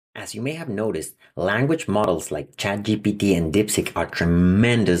As you may have noticed, language models like ChatGPT and DeepSeek are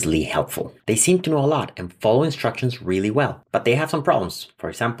tremendously helpful. They seem to know a lot and follow instructions really well, but they have some problems. For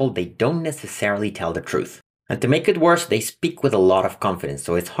example, they don't necessarily tell the truth. And to make it worse, they speak with a lot of confidence,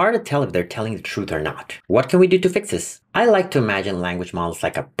 so it's hard to tell if they're telling the truth or not. What can we do to fix this? I like to imagine language models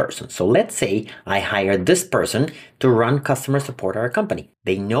like a person. So let's say I hire this person to run customer support at our company.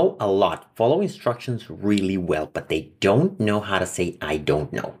 They know a lot, follow instructions really well, but they don't know how to say I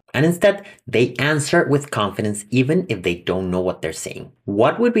don't know. And instead, they answer with confidence even if they don't know what they're saying.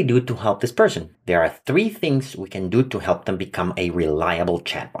 What would we do to help this person? There are 3 things we can do to help them become a reliable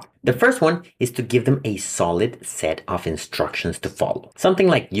chatbot. The first one is to give them a solid set of instructions to follow. Something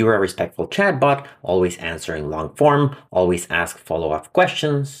like you're a respectful chatbot, always answering long form, always ask follow-up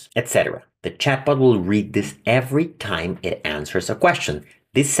questions, etc. The chatbot will read this every time it answers a question.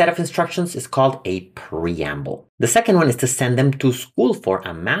 This set of instructions is called a preamble. The second one is to send them to school for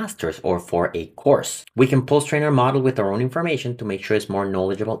a master's or for a course. We can post-train our model with our own information to make sure it's more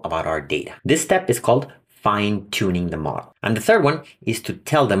knowledgeable about our data. This step is called fine-tuning the model. And the third one is to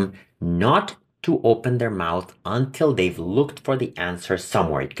tell them not to open their mouth until they've looked for the answer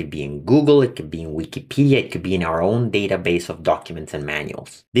somewhere. It could be in Google, it could be in Wikipedia, it could be in our own database of documents and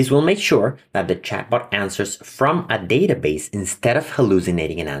manuals. This will make sure that the chatbot answers from a database instead of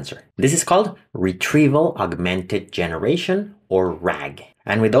hallucinating an answer. This is called Retrieval Augmented Generation, or RAG.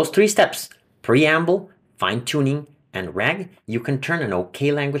 And with those 3 steps, preamble, fine-tuning, and RAG, you can turn an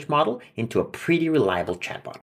okay language model into a pretty reliable chatbot.